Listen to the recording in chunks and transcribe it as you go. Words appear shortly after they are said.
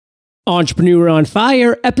Entrepreneur on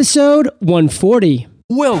Fire, episode 140.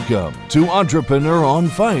 Welcome to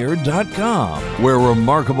EntrepreneurOnFire.com, where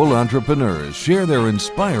remarkable entrepreneurs share their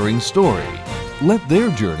inspiring story. Let their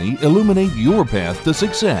journey illuminate your path to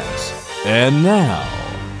success. And now,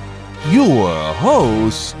 your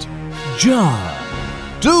host, John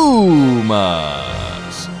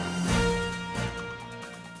Dumas.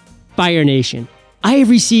 Fire Nation, I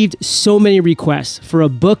have received so many requests for a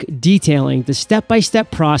book detailing the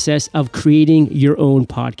step-by-step process of creating your own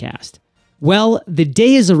podcast. Well, the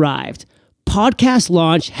day has arrived. Podcast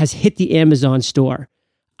Launch has hit the Amazon store.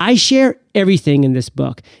 I share everything in this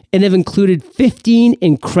book and have included 15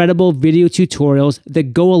 incredible video tutorials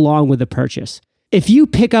that go along with the purchase. If you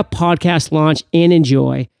pick up Podcast Launch and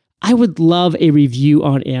enjoy, I would love a review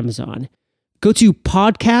on Amazon. Go to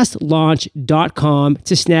podcastlaunch.com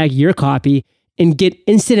to snag your copy and get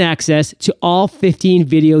instant access to all 15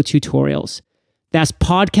 video tutorials. That's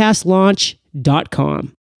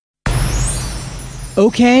podcastlaunch.com.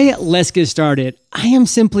 Okay, let's get started. I am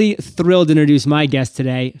simply thrilled to introduce my guest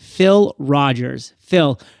today, Phil Rogers.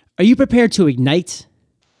 Phil, are you prepared to ignite?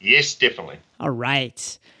 Yes, definitely. All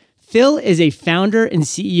right. Phil is a founder and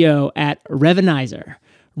CEO at Revenizer.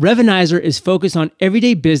 Revenizer is focused on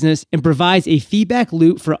everyday business and provides a feedback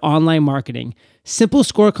loop for online marketing. Simple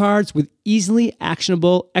scorecards with easily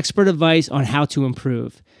actionable expert advice on how to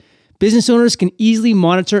improve. Business owners can easily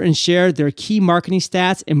monitor and share their key marketing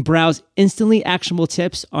stats and browse instantly actionable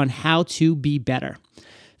tips on how to be better.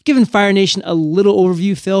 I've given Fire Nation a little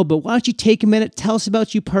overview, Phil, but why don't you take a minute, tell us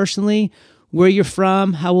about you personally, where you're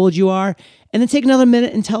from, how old you are, and then take another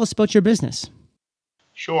minute and tell us about your business.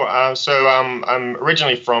 Sure. I'm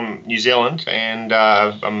originally from New Zealand, and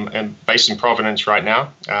I'm based in Providence right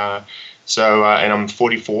now. And I'm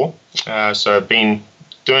 44. So I've been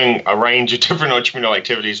doing a range of different entrepreneurial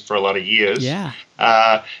activities for a lot of years. Yeah.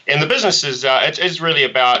 And the business is it's really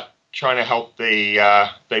about trying to help the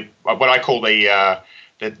what I call the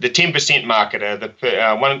 10%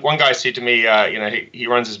 marketer. One guy said to me, he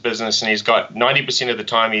runs his business and he's got 90% of the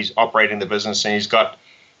time he's operating the business and he's got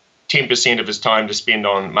 10% of his time to spend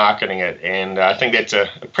on marketing it, and I think that's a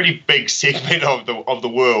pretty big segment of the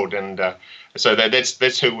world, and so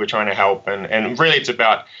that's who we're trying to help, and really it's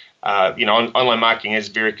about online marketing is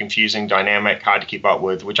very confusing, dynamic, hard to keep up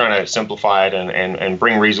with. We're trying to simplify it and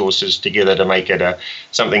bring resources together to make it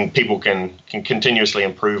something people can continuously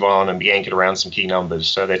improve on and be anchored around some key numbers.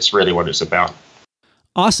 So that's really what it's about.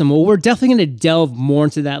 Awesome. Well, we're definitely going to delve more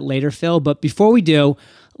into that later, Phil. But before we do,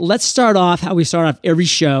 let's start off how we start off every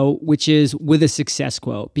show, which is with a success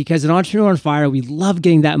quote. Because in Entrepreneur on Fire, we love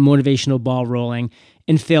getting that motivational ball rolling.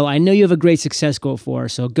 And Phil, I know you have a great success quote for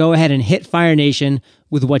us, so go ahead and hit Fire Nation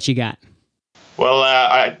with what you got. Well,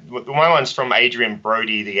 my one's from Adrian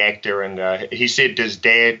Brody, the actor, and he said his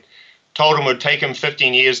dad told him it would take him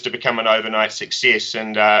 15 years to become an overnight success,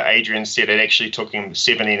 and Adrian said it actually took him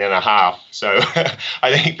 17 and a half. So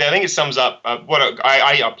I think it sums up what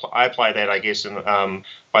I apply that, I guess,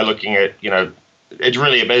 by looking at, it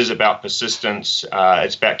really is about persistence.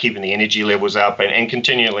 It's about keeping the energy levels up and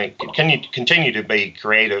continue to be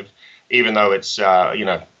creative, even though it's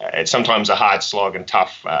it's sometimes a hard slog and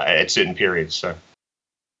tough at certain periods. So.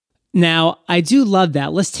 Now, I do love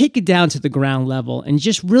that. Let's take it down to the ground level and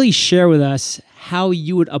just really share with us how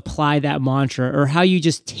you would apply that mantra, or how you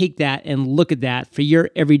just take that and look at that for your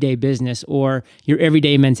everyday business or your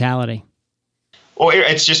everyday mentality. Well,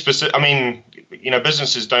 it's just,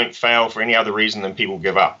 businesses don't fail for any other reason than people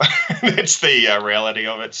give up. That's the reality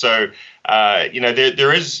of it. So,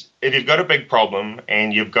 there is, if you've got a big problem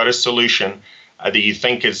and you've got a solution that you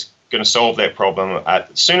think is going to solve that problem,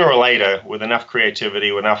 sooner or later, with enough creativity,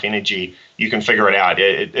 with enough energy, you can figure it out.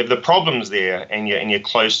 If the problem's there and you're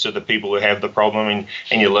close to the people who have the problem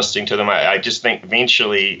and you're listening to them, I just think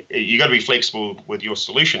eventually you got to be flexible with your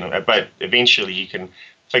solution, but eventually you can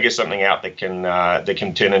figure something out that can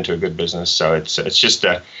turn into a good business. So it's just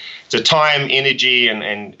a time, energy,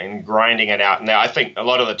 and grinding it out. Now I think a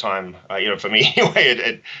lot of the time, for me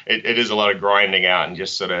anyway, it is a lot of grinding out and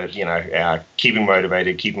just sort of keeping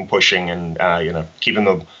motivated, keeping pushing, and keeping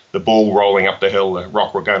the ball rolling up the hill, the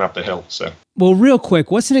rock we're going up the hill. So. Well, real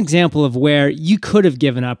quick, what's an example of where you could have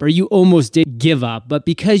given up or you almost did give up, but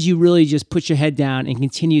because you really just put your head down and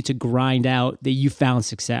continue to grind out, that you found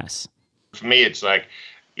success? For me, it's like,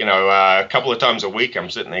 a couple of times a week, I'm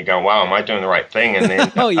sitting there going, "Wow, am I doing the right thing?" And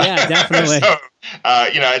then, oh yeah, definitely. So,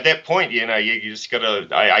 at that point, you just gotta,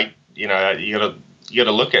 you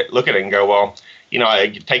gotta look at it and go, well,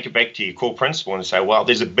 you take it back to your core principle and say, well,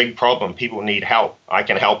 there's a big problem. People need help. I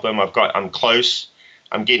can help them. I'm close.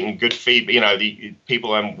 I'm getting good feedback. The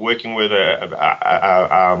people I'm working with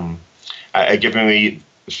are are giving me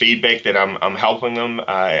feedback that I'm helping them.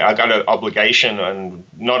 I got an obligation, and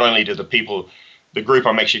not only to the group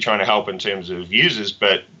I'm actually trying to help in terms of users,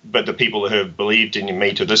 but the people who have believed in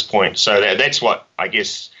me to this point. So that's what I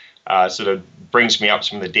guess sort of brings me up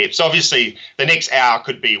from the depths. Obviously, the next hour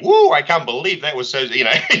could be, woo, I can't believe that was so,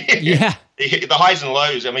 Yeah. The highs and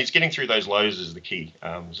lows. I mean, it's getting through those lows is the key.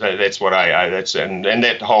 So that's what and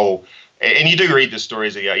that whole, and you do read the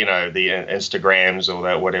stories of, the Instagrams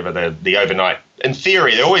or whatever, the overnight. In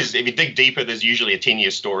theory, they always, if you dig deeper, there's usually a 10-year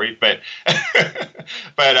story. But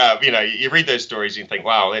you read those stories and you think,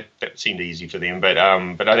 wow, that seemed easy for them. But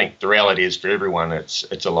I think the reality is for everyone,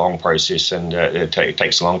 it's a long process, and it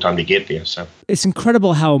takes a long time to get there. So it's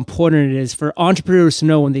incredible how important it is for entrepreneurs to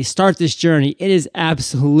know when they start this journey, it is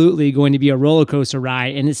absolutely going to be a roller coaster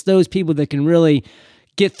ride. And it's those people that can really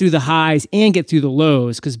get through the highs and get through the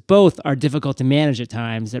lows, because both are difficult to manage at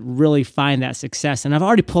times, that really find that success. And I've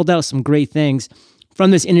already pulled out some great things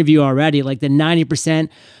from this interview already, like the 90%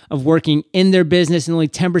 of working in their business and only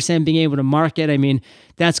 10% being able to market. I mean,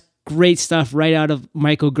 that's great stuff right out of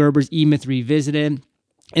Michael Gerber's E-Myth Revisited.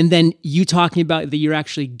 And then you talking about that you're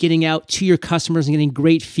actually getting out to your customers and getting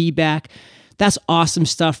great feedback. That's awesome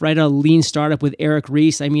stuff right out of Lean Startup with Eric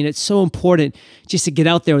Ries. I mean, it's so important just to get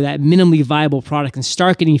out there with that minimally viable product and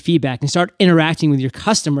start getting feedback and start interacting with your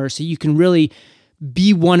customers so you can really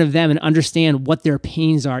be one of them and understand what their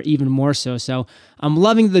pains are even more so. So I'm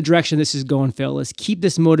loving the direction this is going, Phil. Let's keep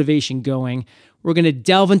this motivation going. We're going to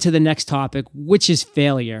delve into the next topic, which is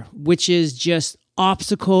failure, which is just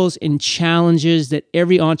obstacles and challenges that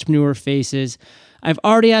every entrepreneur faces. I've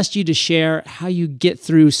already asked you to share how you get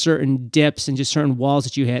through certain dips and just certain walls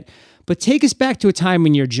that you hit, but take us back to a time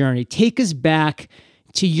in your journey. Take us back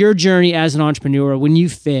to your journey as an entrepreneur when you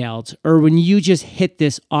failed or when you just hit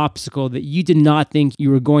this obstacle that you did not think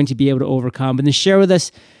you were going to be able to overcome, and then share with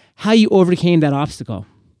us how you overcame that obstacle.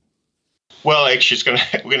 Well, actually,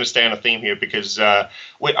 we're gonna stay on a theme here because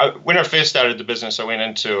when I first started the business, I went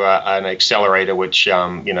into an accelerator, which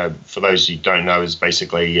for those who don't know, is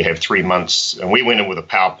basically you have 3 months, and we went in with a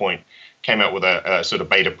PowerPoint, came out with a sort of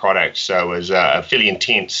beta product, so it was a fairly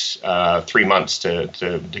intense 3 months to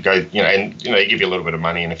go, and they give you a little bit of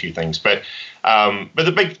money and a few things, but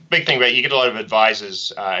the big thing about it, you get a lot of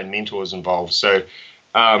advisors and mentors involved. So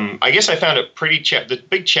I guess I found it the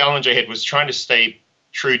big challenge I had was trying to stay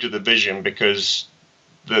true to the vision, because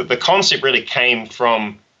the concept really came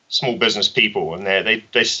from small business people, and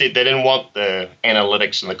they said they didn't want the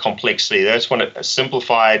analytics and the complexity. They just want it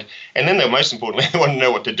simplified, and then most importantly, they want to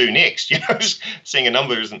know what to do next. Seeing a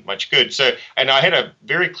number isn't much good. So, and I had a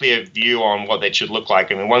very clear view on what that should look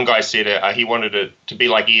like. I mean, one guy said he wanted it to be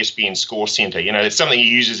like ESPN Score Center. It's something he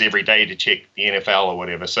uses every day to check the NFL or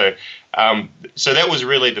whatever. So that was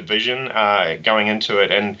really the vision going into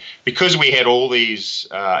it. And because we had all these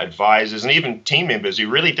advisors and even team members who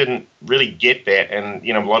really didn't really get that, and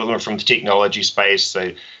a lot of them are from the technology space,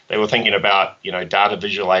 they were thinking about data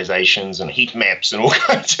visualizations and heat maps and all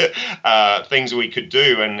kinds of things we could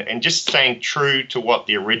do, and just staying true to what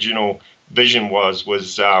the original vision was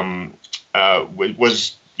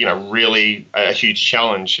really a huge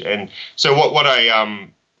challenge. And so what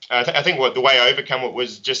I think the way I overcome it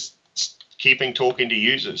was just keeping talking to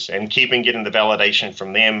users and getting the validation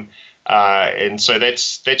from them. And so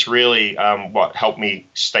that's really what helped me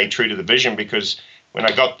stay true to the vision, because when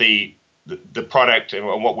I got the product and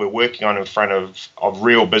what we're working on in front of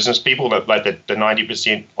real business people, like the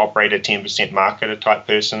 90% operator, 10% marketer type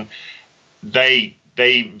person, they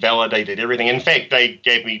validated everything. In fact, they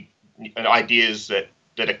gave me ideas that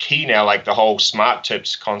are key now, like the whole smart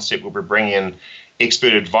tips concept where we're bringing in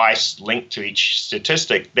expert advice linked to each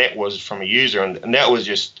statistic. That was from a user, and that was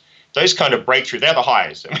just those kind of breakthrough. They're the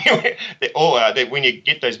highs. I mean, when you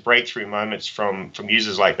get those breakthrough moments from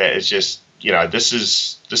users like that, it's just this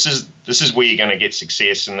is where you're going to get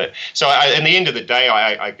success. And so in the end of the day,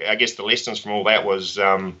 I guess the lessons from all that was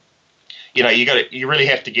you really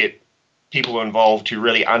have to get people involved who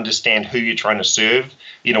really understand who you're trying to serve.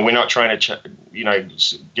 We're not trying to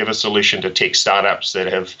give a solution to tech startups that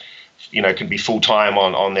have can be full-time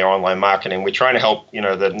on their online marketing. We're trying to help, the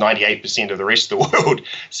 98% of the rest of the world.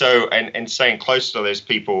 So, and staying close to those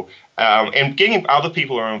people, and getting other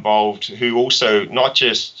people who are involved who also not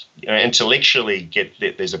just intellectually get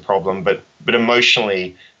that there's a problem, but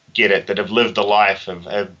emotionally get it, that have lived the life,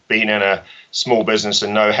 have been in a small business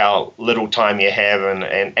and know how little time you have, and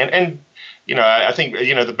I think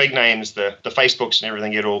the big names, the Facebooks and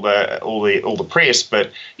everything get all the press,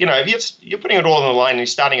 but you're putting it all on the line and you're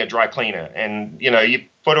starting a dry cleaner, and you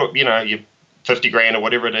put your $50,000 or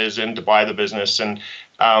whatever it is in to buy the business, and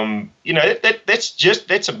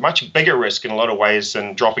that's a much bigger risk in a lot of ways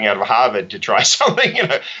than dropping out of Harvard to try something.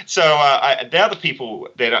 So they're the people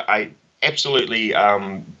that I absolutely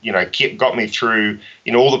got me through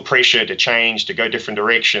all the pressure to change, to go different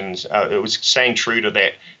directions. It was staying true to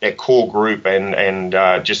that core group and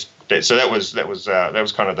just that. So that was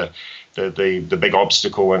kind of the big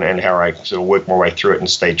obstacle and how I sort of worked my way through it and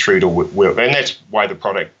stayed true to work. And that's why the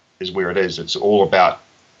product is where it is. It's all about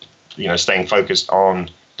staying focused on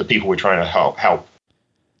the people we're trying to help.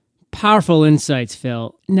 Powerful insights,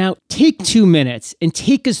 Phil. Now, take 2 minutes and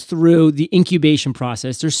take us through the incubation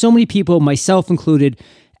process. There's so many people, myself included,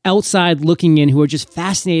 outside looking in who are just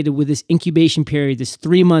fascinated with this incubation period, this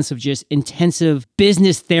 3 months of just intensive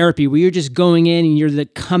business therapy where you're just going in and you're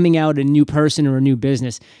coming out a new person or a new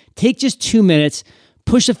business. Take just 2 minutes,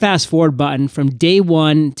 push the fast forward button from day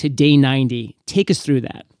 1 to day 90. Take us through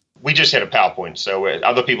that. We just had a PowerPoint, so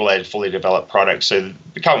other people had fully developed products. So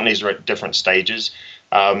the companies are at different stages.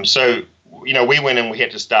 So we went in, we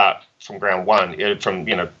had to start from ground one,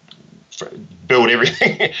 build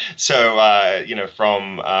everything. So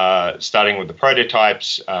from starting with the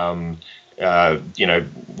prototypes,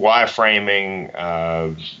 wireframing,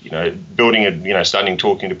 building starting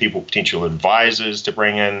talking to people, potential advisors to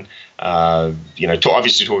bring in,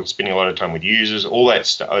 spending a lot of time with users, all that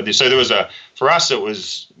stuff. So there was for us, it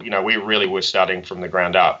was, we really were starting from the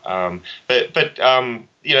ground up. So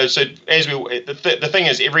as the thing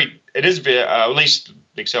is, it is at least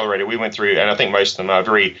the accelerator we went through, and I think most of them are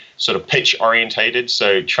very sort of pitch orientated.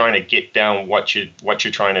 So trying to get down what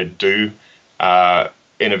you're trying to do,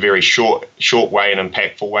 in a very short way and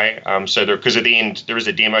impactful way. Because at the end there is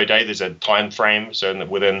a demo day, there's a time frame. So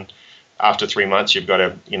after 3 months, you've got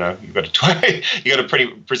to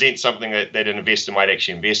present something that an investor might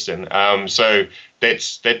actually invest in. So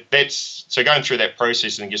that's going through that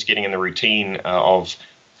process and just getting in the routine of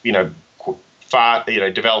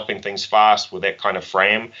developing things fast with that kind of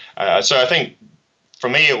frame. So I think for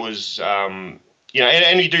me it was.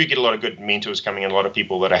 And you do get a lot of good mentors coming in, a lot of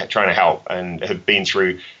people that are trying to help and have been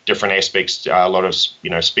through different aspects, a lot of,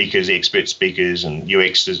 speakers, expert speakers and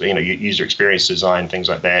UX, user experience design, things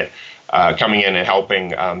like that, coming in and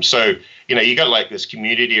helping. So, you got like this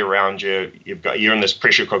community around you. You're in this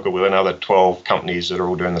pressure cooker with another 12 companies that are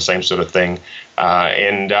all doing the same sort of thing.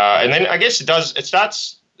 And then I guess it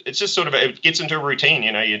just sort of, it gets into a routine,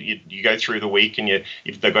 you go through the week and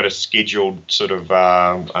they've got a scheduled sort of,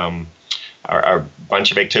 a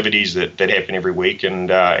bunch of activities that happen every week, and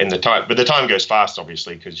the time goes fast,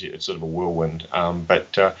 obviously, because it's sort of a whirlwind.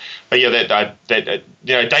 But day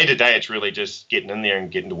to day, it's really just getting in there and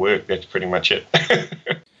getting to work. That's pretty much it.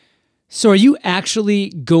 So are you actually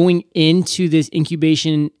going into this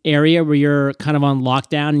incubation area where you're kind of on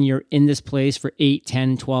lockdown and you're in this place for 8,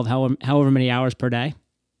 10, 12, however many hours per day?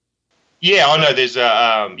 Yeah, I know. There's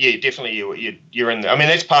definitely you're in there. I mean,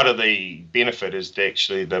 that's part of the benefit is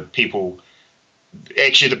actually the people.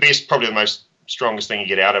 Actually, probably the most strongest thing you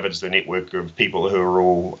get out of it is the network of people who are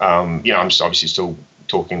all, I'm obviously still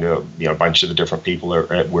talking to, a bunch of the different people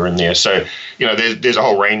that were in there. So, there's a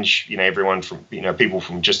whole range, everyone from, people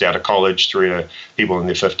from just out of college through to people in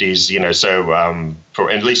their 50s, so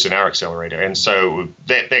for at least in our accelerator. And so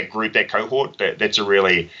that group, that cohort, that's a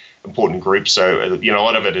really important group. So, a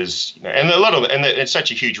lot of it is, and it's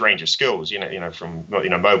such a huge range of skills, from,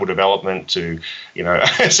 mobile development to,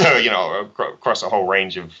 across a whole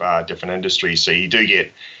range of different industries. So you do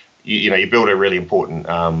get, you build a really important,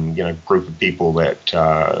 group of people that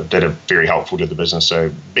are very helpful to the business.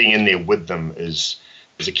 So being in there with them is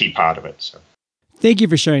a key part of it. So. Thank you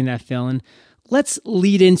for sharing that, Phil. And let's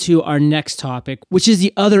lead into our next topic, which is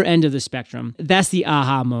the other end of the spectrum. That's the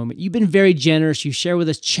aha moment. You've been very generous. You share with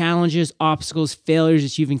us challenges, obstacles, failures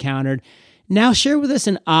that you've encountered. Now share with us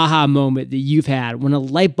an aha moment that you've had when a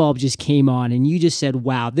light bulb just came on and you just said,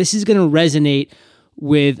 wow, this is going to resonate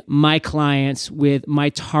with my clients, with my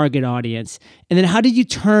target audience. And then how did you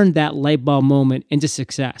turn that light bulb moment into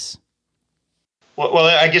success? Well,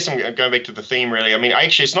 I guess I'm going back to the theme, really. I mean,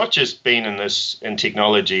 actually, it's not just been in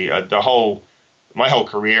technology. My whole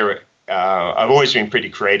career, I've always been pretty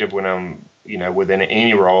creative when I'm, within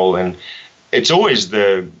any role, and it's always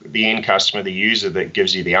the end customer, the user, that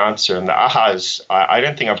gives you the answer. And the ahas, I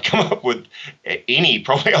don't think I've come up with any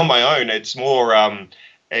probably on my own. It's more,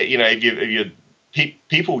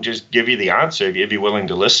 people just give you the answer if you're willing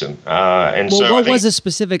to listen. What was a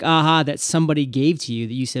specific aha that somebody gave to you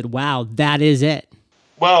that you said, "Wow, that is it"?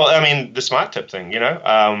 Well, I mean, the smart tip thing, the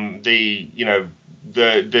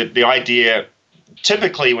idea.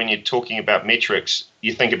 Typically, when you're talking about metrics,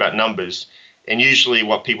 you think about numbers, And usually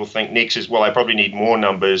what people think next is, well, I probably need more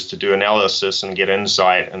numbers to do analysis and get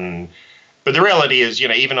insight. But the reality is,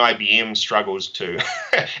 even IBM struggles to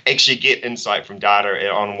actually get insight from data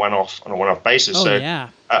on a one-off basis. Oh, yeah.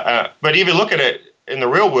 But if you look at it in the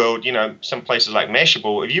real world, some places like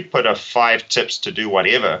Mashable, if you put 5 tips to do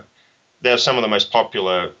whatever, they're some of the most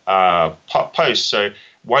popular posts. So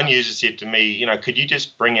one user said to me, could you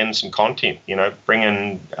just bring in some content? Bring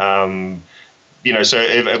in, so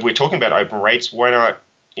if we're talking about open rates, why not,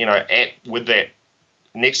 with that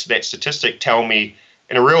next to that statistic, tell me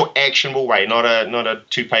in a real actionable way, not a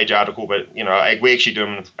 2-page article, but we actually do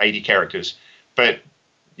them in 80 characters. But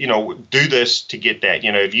do this to get that.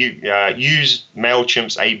 If you use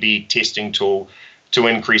MailChimp's A/B testing tool to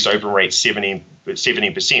increase open rate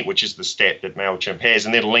 70%, which is the stat that MailChimp has,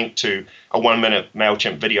 and then link to a 1-minute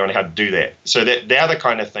MailChimp video on how to do that. So that they're the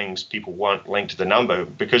kind of things people want linked to the number,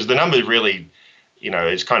 because the number really,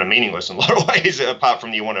 is kind of meaningless in a lot of ways, apart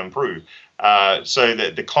from you want to improve. So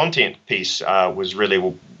the content piece was really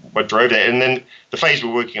what drove that. And then the phase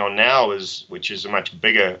we're working on now which is a much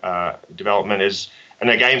bigger development is, and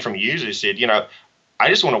again from a user said, I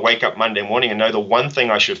just want to wake up Monday morning and know the one thing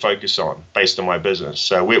I should focus on based on my business.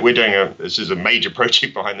 So we're doing this is a major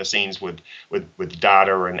project behind the scenes with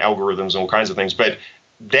data and algorithms and all kinds of things. But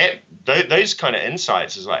those kind of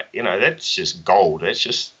insights is like, that's just gold. That's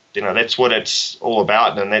just, that's what it's all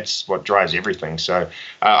about, and that's what drives everything. So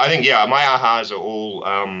I think, my ahas are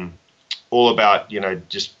all about,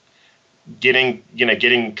 just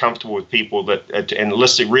getting comfortable with people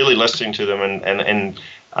and really listening to them and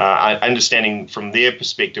understanding from their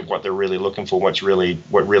perspective what they're really looking for, what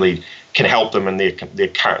really can help them in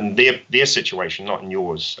their situation, not in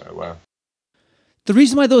yours. So. The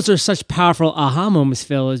reason why those are such powerful aha moments,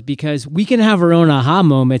 Phil, is because we can have our own aha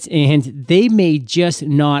moments and they may just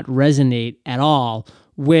not resonate at all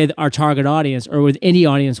with our target audience or with any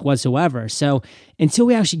audience whatsoever. So until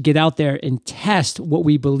we actually get out there and test what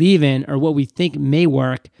we believe in or what we think may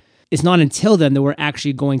work, it's not until then that we're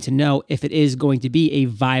actually going to know if it is going to be a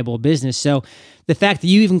viable business. So the fact that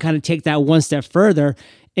you even kind of take that one step further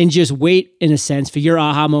and just wait, in a sense, for your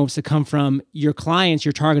aha moments to come from your clients,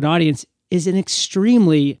 your target audience, is an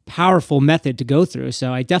extremely powerful method to go through.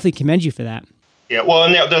 So I definitely commend you for that. Yeah, well,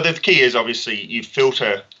 and the key is obviously you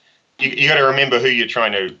filter. You got to remember who you're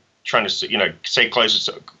trying to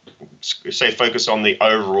say focus on the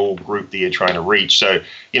overall group that you're trying to reach. So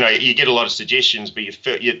you get a lot of suggestions, but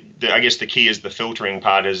I guess the key is the filtering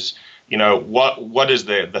part is what is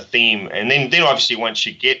the theme, and then obviously once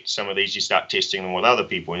you get some of these, you start testing them with other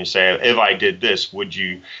people, and you say, if I did this, would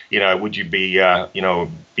you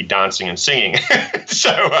be dancing and singing?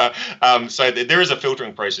 So there is a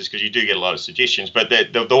filtering process because you do get a lot of suggestions, but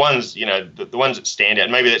the ones the ones that stand out,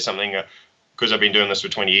 maybe that's something because I've been doing this for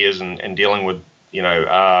 20 years and dealing with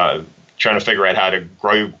trying to figure out how to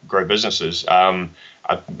grow businesses.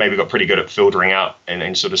 I've maybe got pretty good at filtering out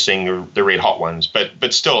and sort of seeing the red hot ones,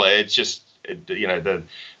 but still, it's just it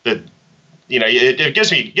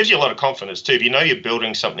gives you a lot of confidence too. If you're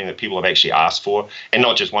building something that people have actually asked for, and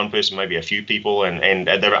not just one person, maybe a few people, and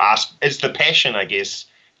they've asked. It's the passion, I guess,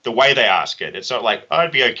 the way they ask it. It's not like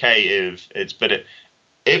I'd be okay if it's, but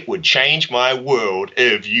it would change my world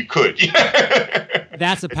if you could.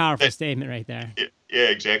 That's a powerful statement right there. Yeah,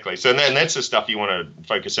 exactly. So then that's the stuff you want to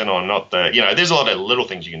focus in on, not the, there's a lot of little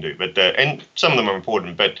things you can do, but and some of them are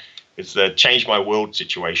important, but it's the change my world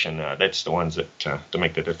situation. That's the ones that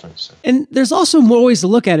make the difference. And there's also more ways to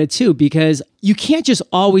look at it too, because you can't just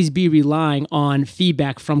always be relying on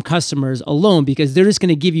feedback from customers alone, because they're just going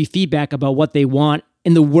to give you feedback about what they want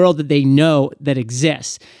in the world that they know that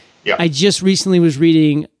exists. Yeah. I just recently was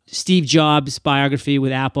reading Steve Jobs' biography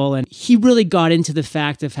with Apple, and he really got into the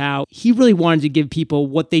fact of how he really wanted to give people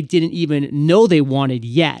what they didn't even know they wanted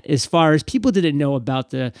yet, as far as people didn't know about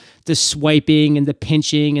the swiping and the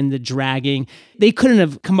pinching and the dragging. They couldn't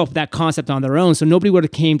have come up with that concept on their own, so nobody would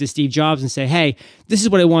have came to Steve Jobs and say, hey, this is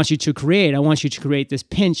what I want you to create. I want you to create this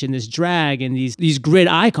pinch and this drag and these grid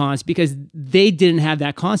icons, because they didn't have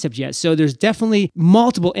that concept yet. So there's definitely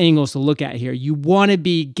multiple angles to look at here. You want to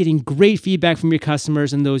be getting great feedback from your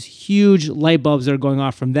customers and those huge light bulbs that are going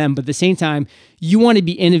off from them, but at the same time, you want to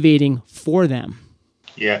be innovating for them.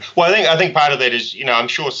 Yeah. Well, I think part of that is, I'm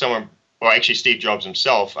sure someone, well, actually Steve Jobs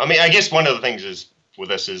himself. I mean, I guess one of the things is with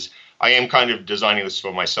this is I am kind of designing this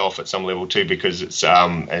for myself at some level too, because it's I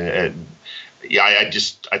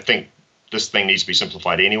think this thing needs to be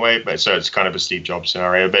simplified anyway. But so it's kind of a Steve Jobs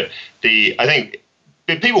scenario. But I think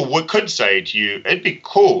people could say to you, it'd be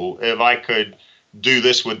cool if I could do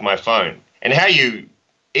this with my phone. And how you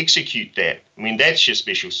execute that, I mean, that's your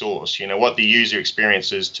special sauce. What the user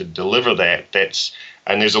experience is to deliver that.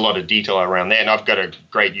 And there's a lot of detail around that. And I've got a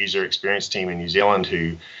great user experience team in New Zealand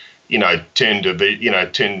who,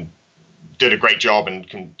 did a great job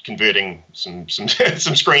in converting some some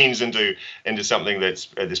screens into something that's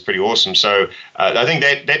pretty awesome. So I think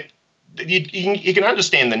that you can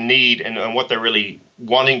understand the need and what they're really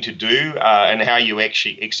wanting to do, and how you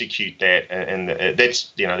actually execute that, and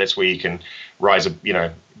that's where you can rise up,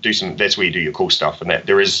 do some. That's where you do your cool stuff, and that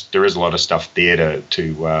there is a lot of stuff there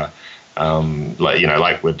to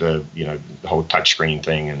like with the whole touchscreen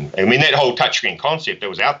thing, and I mean that whole touchscreen concept that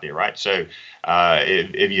was out there, right? So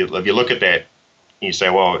if you look at that, you say,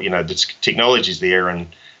 well, this technology's there, and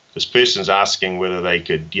this person's asking whether they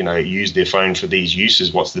could use their phone for these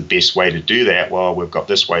uses. What's the best way to do that? Well, we've got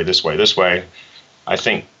this way, this way, this way. I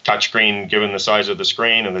think touchscreen, given the size of the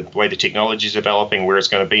screen and the way the technology is developing, where it's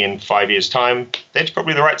going to be in 5 years' time, that's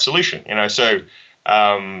probably the right solution. So.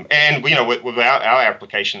 And with our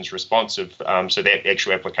application's responsive, so that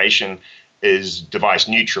actual application is device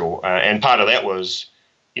neutral, and part of that was,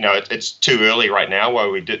 it's too early right now.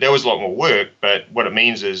 There was a lot more work, but what it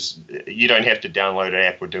means is you don't have to download an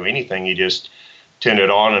app or do anything. You just turn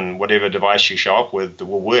it on, and whatever device you show up with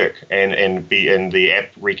will work, and the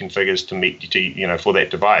app reconfigures to meet for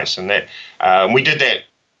that device, and that we did that.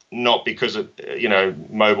 Not because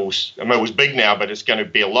mobile's big now, but it's going to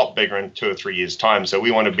be a lot bigger in 2 or 3 years' time. So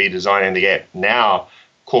we want to be designing the app now,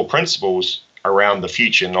 core principles around the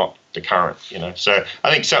future, not the current. So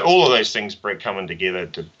I think all of those things coming together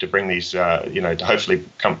to bring these, to hopefully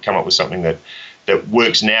come up with something that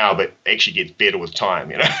works now, but actually gets better with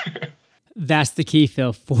time. That's the key,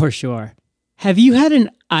 Phil, for sure. Have you had an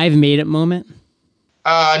 "I've made it" moment?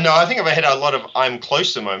 No, I think I've had a lot of "I'm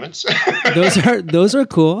closer" moments. those are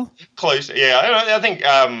cool. Close, yeah. I think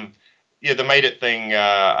the "made it" thing.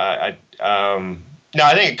 No,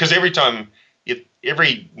 I think because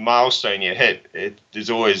every milestone you hit, there's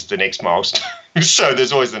always the next milestone. So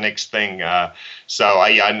there's always the next thing.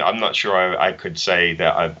 I'm not sure I could say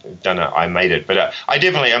that I've done it. I made it, but I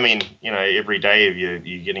definitely. I mean, every day you're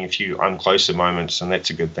getting a few "I'm closer" moments, and that's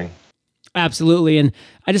a good thing. Absolutely. And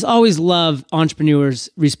I just always love entrepreneurs'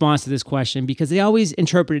 response to this question because they always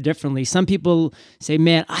interpret it differently. Some people say,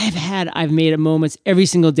 man, I've made it moments every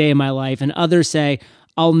single day of my life. And others say,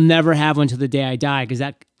 I'll never have one till the day I die because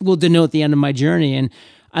that will denote the end of my journey. And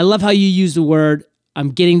I love how you use the word,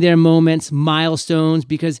 I'm getting there moments, milestones,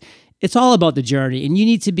 because it's all about the journey. And you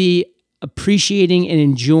need to be appreciating and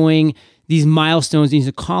enjoying these milestones, these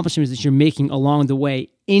accomplishments that you're making along the way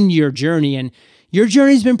in your journey. And your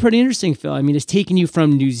journey's been pretty interesting, Phil. I mean, it's taken you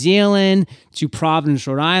from New Zealand to Providence,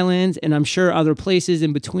 Rhode Island, and I'm sure other places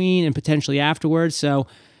in between and potentially afterwards. So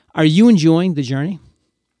are you enjoying the journey?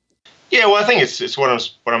 Yeah, well, I think it's what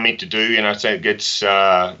I'm meant to do. I think it's,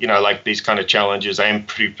 like these kind of challenges, I am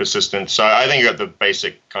pretty persistent. So I think I got the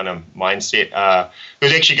basic kind of mindset. It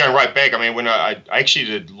was actually going right back. I mean, when I actually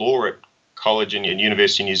did law at college and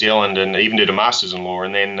University of New Zealand, and even did a master's in law,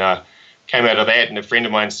 and then came out of that, and a friend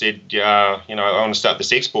of mine said, I want to start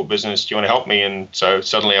this export business. Do you want to help me? And so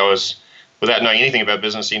suddenly I was, without knowing anything about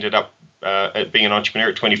business, ended up at being an entrepreneur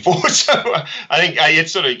at 24. So I think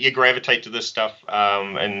it's sort of, you gravitate to this stuff.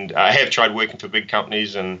 And I have tried working for big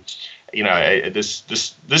companies, and this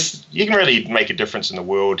you can really make a difference in the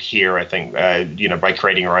world here. I think by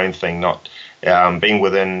creating your own thing, not being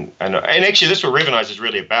within. And actually, that's what Revenizer is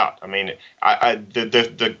really about. I mean,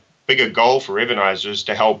 the bigger goal for Revenizer is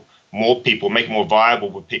to help more people, make it more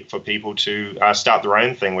viable for people to start their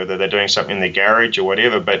own thing, whether they're doing something in their garage or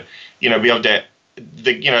whatever. But be able to,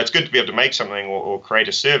 it's good to be able to make something or create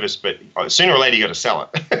a service, but sooner or later you got to sell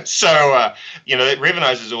it. So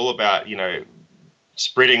Revenizer is all about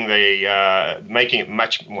spreading making it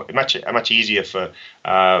much easier for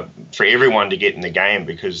everyone to get in the game,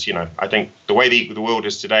 because I think the way the world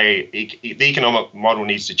is today, the economic model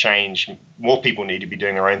needs to change. More people need to be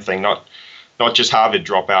doing their own thing, not just Harvard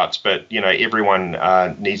dropouts, but everyone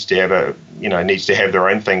needs to have their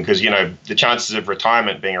own thing, because the chances of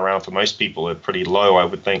retirement being around for most people are pretty low, I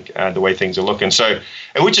would think, the way things are looking. So,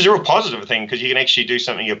 which is a real positive thing, because you can actually do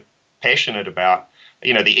something you're passionate about.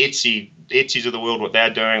 The Etsy's of the world, what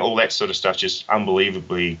they're doing, all that sort of stuff, just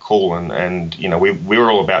unbelievably cool. And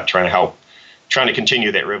we're all about trying to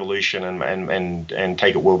continue that revolution and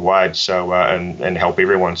take it worldwide. So and help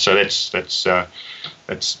everyone. So that's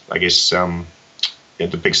I guess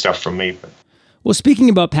the big stuff from me. Well, speaking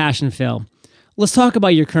about passion, Phil, let's talk about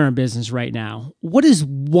your current business right now. What is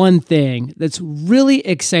one thing that's really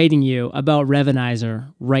exciting you about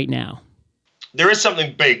Revenizer right now? There is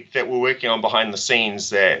something big that we're working on behind the scenes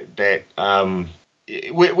that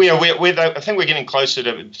I think we're getting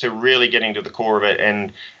closer to really getting to the core of it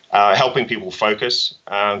and helping people focus,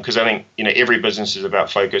 because I think every business is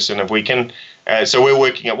about focus, and if we can, so we're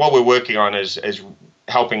working on is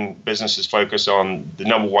helping businesses focus on the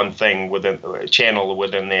number one thing within a channel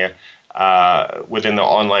within the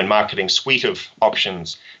online marketing suite of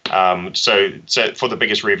options. So for the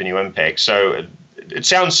biggest revenue impact. So it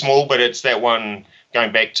sounds small, but it's that one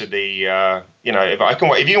going back to the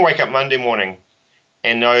if you can wake up Monday morning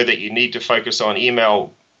and know that you need to focus on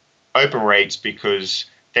email open rates because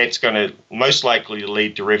that's going to most likely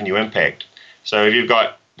lead to revenue impact. So if you've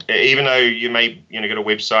got, even though you may got a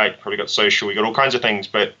website, probably got social, you got all kinds of things,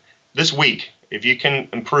 but this week, if you can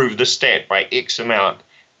improve this stat by X amount,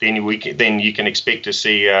 then you can expect to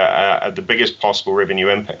see the biggest possible revenue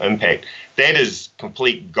impact. That is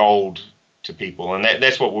complete gold to people, and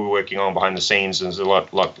that's what we're working on behind the scenes. There's a lot.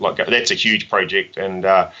 That's a huge project, and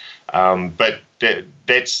but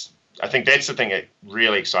I think that's the thing that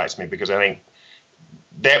really excites me, because I think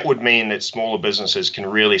that would mean that smaller businesses can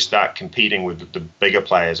really start competing with the bigger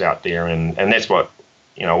players out there, and that's what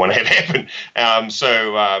I want to have happen.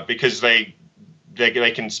 Because they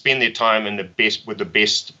can spend their time with the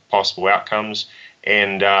best possible outcomes,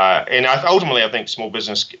 and ultimately I think small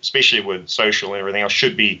business, especially with social and everything else,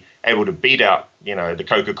 should be able to beat out the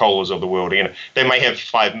Coca-Colas of the world. They may have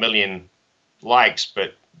 5 million likes,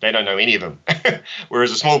 but they don't know any of them.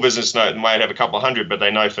 Whereas a small business might have a couple of hundred, but they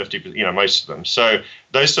know 50, most of them. So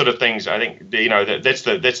those sort of things, I think, that's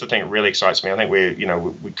the thing that really excites me. I think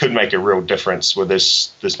we could make a real difference with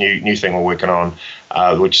this new thing we're working on,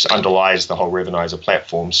 which underlies the whole Revenizer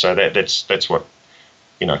platform. So that's what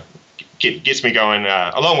gets me going,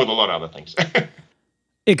 along with a lot of other things.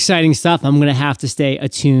 Exciting stuff. I'm going to have to stay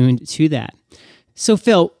attuned to that. So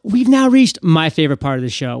Phil, we've now reached my favorite part of the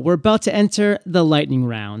show. We're about to enter the lightning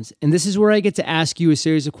rounds, and this is where I get to ask you a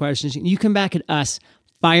series of questions. You come back at us,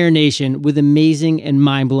 Fire Nation, with amazing and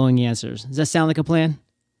mind-blowing answers. Does that sound like a plan?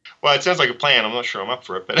 Well, it sounds like a plan. I'm not sure I'm up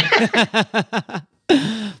for it, but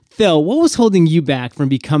Phil, what was holding you back from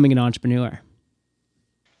becoming an entrepreneur?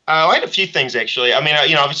 I had a few things, actually. I mean,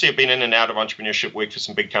 obviously I've been in and out of entrepreneurship, worked for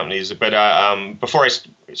some big companies, but before I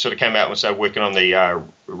sort of came out and started working on the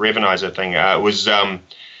Revenizer thing, I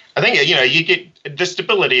think, you get the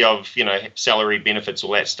stability of, salary, benefits,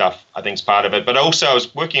 all that stuff, I think is part of it. But also I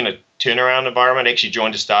was working in a turnaround environment, actually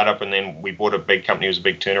joined a startup, and then we bought a big company. It was a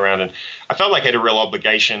big turnaround. And I felt like I had a real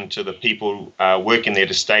obligation to the people working there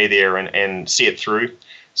to stay there and see it through.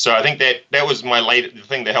 So I think that was the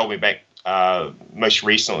thing that held me back most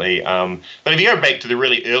recently. But if you go back to the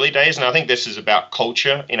really early days, and I think this is about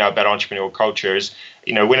culture, about entrepreneurial culture, is,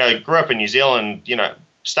 when I grew up in New Zealand,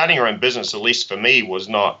 starting your own business, at least for me, was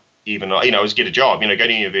not even, it was get a job, go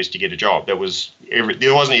to university, get a job. There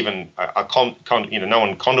wasn't even no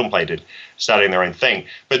one contemplated starting their own thing.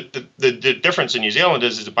 But the difference in New Zealand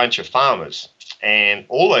is there's a bunch of farmers. And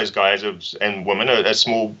all those guys and women are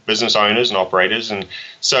small business owners and operators. And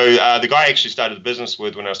so the guy I actually started the business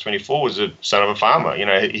with when I was 24 was the son of a farmer.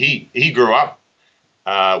 He grew up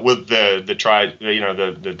with the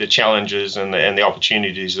challenges and the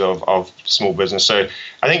opportunities of small business. So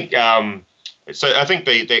I think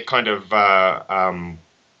that kind of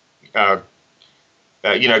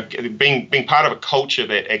being part of a culture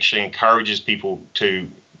that actually encourages people to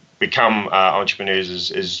become entrepreneurs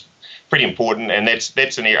is pretty important, and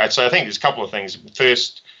that's an area. So I think there's a couple of things.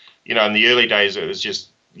 First, in the early days, it was just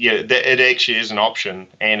it actually is an option,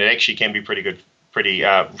 and it actually can be pretty good, pretty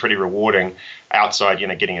rewarding outside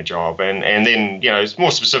getting a job, and then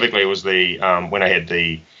more specifically, it was the when I had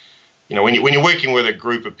the when you're working with a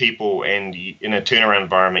group of people and in a turnaround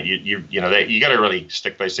environment, you got to really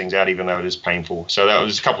stick those things out, even though it is painful. So that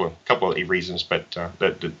was a couple of reasons, but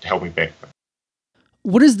that held me back.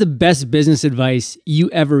 What is the best business advice you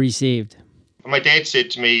ever received? My dad said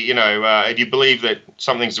to me, if you believe that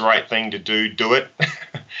something's the right thing to do, do it.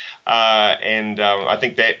 And I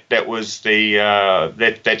think that was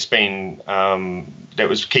that's been that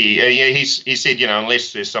was key. He said,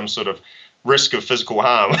 unless there's some sort of risk of physical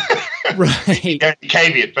harm, right?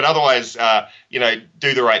 Caveat, but otherwise,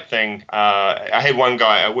 do the right thing.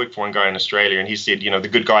 I worked for one guy in Australia, and he said, the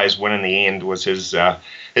good guys win in the end, was his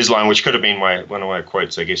line, which could have been one of my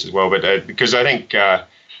quotes, I guess, as well. But because I think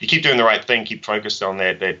you keep doing the right thing, keep focused on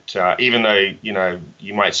that even though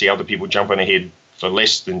you might see other people jumping ahead for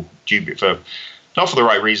less than not for the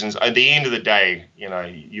right reasons, at the end of the day,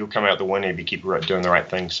 you'll come out the winner if you keep doing the right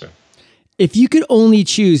thing. So. If you could only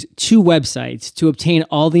choose 2 websites to obtain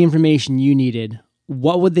all the information you needed,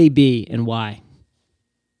 what would they be and why?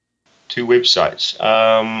 2 websites.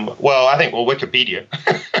 Well, I think Wikipedia.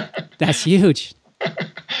 That's huge.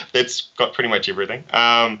 That's got pretty much everything.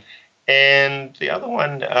 And the other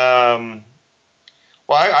one, well,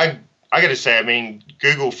 I got to say, I mean,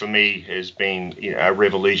 Google for me has been a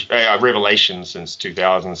revelation since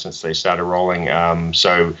 2000, since they started rolling.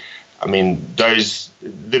 So, I mean, that's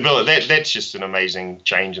just an amazing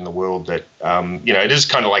change in the world. That it is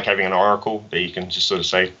kind of like having an oracle that you can just sort of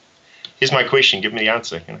say, "Here's my question, give me the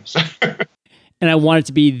answer." So. And I want it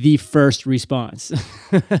to be the first response.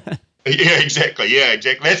 Yeah, exactly.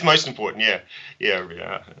 That's most important.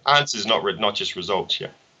 Yeah. Answers, not just results. Yeah.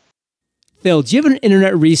 Phil, do you have an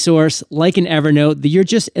internet resource like an Evernote that you're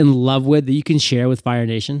just in love with that you can share with Fire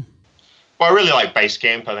Nation? Well, I really like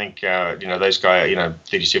Basecamp. I think those guys,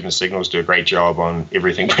 37 Signals do a great job on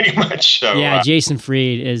everything pretty much. So, yeah, Jason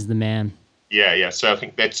Fried is the man. Yeah. So I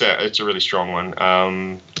think it's a really strong one.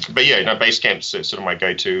 But yeah, Basecamp's sort of my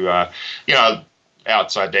go-to.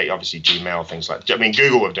 Outside that, obviously Gmail, things like that. I mean,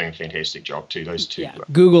 Google are doing a fantastic job too. Those two. Yeah,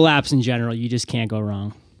 Google apps in general, you just can't go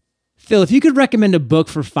wrong. Phil, if you could recommend a book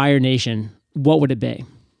for Fire Nation, what would it be?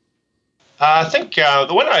 I think the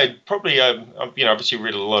one I probably, obviously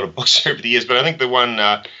read a lot of books over the years, but I think the one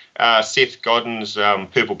Seth Godin's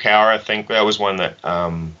Purple Cow, I think that was one that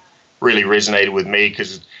really resonated with me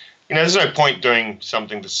because. There's no point doing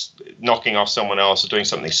something that's knocking off someone else or doing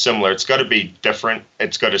something similar. It's got to be different.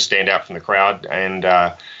 It's got to stand out from the crowd. And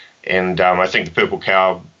I think the Purple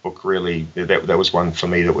Cow book really, that was one for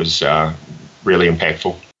me that was really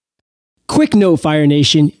impactful. Quick note, Fire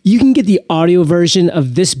Nation, you can get the audio version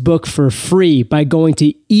of this book for free by going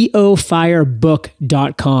to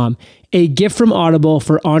eofirebook.com, a gift from Audible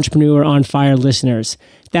for Entrepreneur on Fire listeners.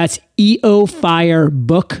 That's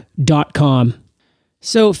eofirebook.com.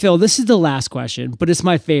 So, Phil, this is the last question, but it's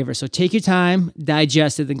my favorite. So take your time,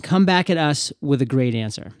 digest it, and come back at us with a great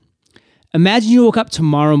answer. Imagine you woke up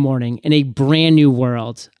tomorrow morning in a brand new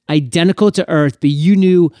world, identical to Earth, but you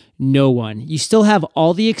knew no one. You still have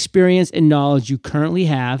all the experience and knowledge you currently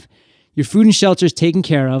have. Your food and shelter is taken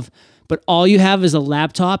care of, but all you have is a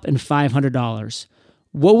laptop and $500.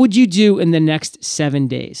 What would you do in the next 7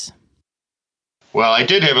 days? Well, I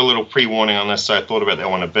did have a little pre-warning on this, so I thought about that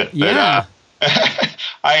one a bit. Yeah. But,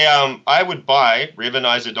 I would buy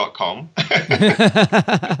Revenizer.com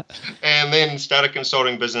and then start a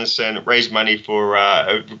consulting business and raise money for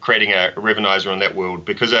creating a Revenizer in that world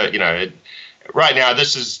because right now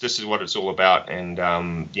this is what it's all about, and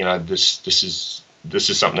this is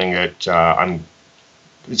something that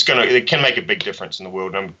it can make a big difference in the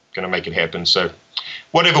world, and I'm going to make it happen. So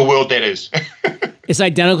whatever world that is. It's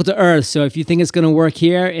identical to Earth, so if you think it's going to work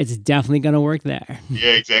here, it's definitely going to work there.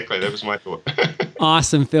 Yeah, exactly. That was my thought.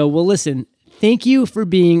 Awesome, Phil. Well, listen, thank you for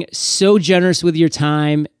being so generous with your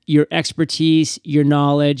time, your expertise, your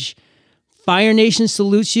knowledge. Fire Nation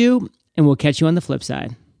salutes you, and we'll catch you on the flip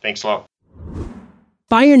side. Thanks a lot.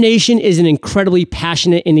 Fire Nation is an incredibly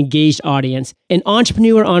passionate and engaged audience, and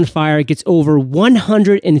Entrepreneur on Fire gets over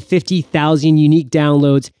 150,000 unique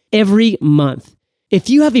downloads every month. If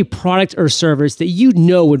you have a product or service that you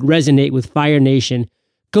know would resonate with Fire Nation,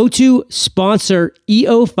 go to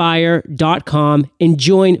sponsoreofire.com and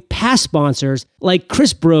join past sponsors like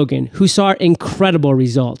Chris Brogan, who saw incredible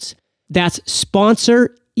results. That's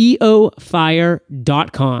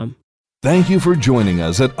sponsoreofire.com. Thank you for joining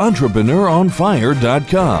us at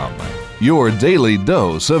entrepreneuronfire.com, your daily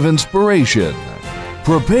dose of inspiration.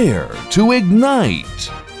 Prepare to ignite.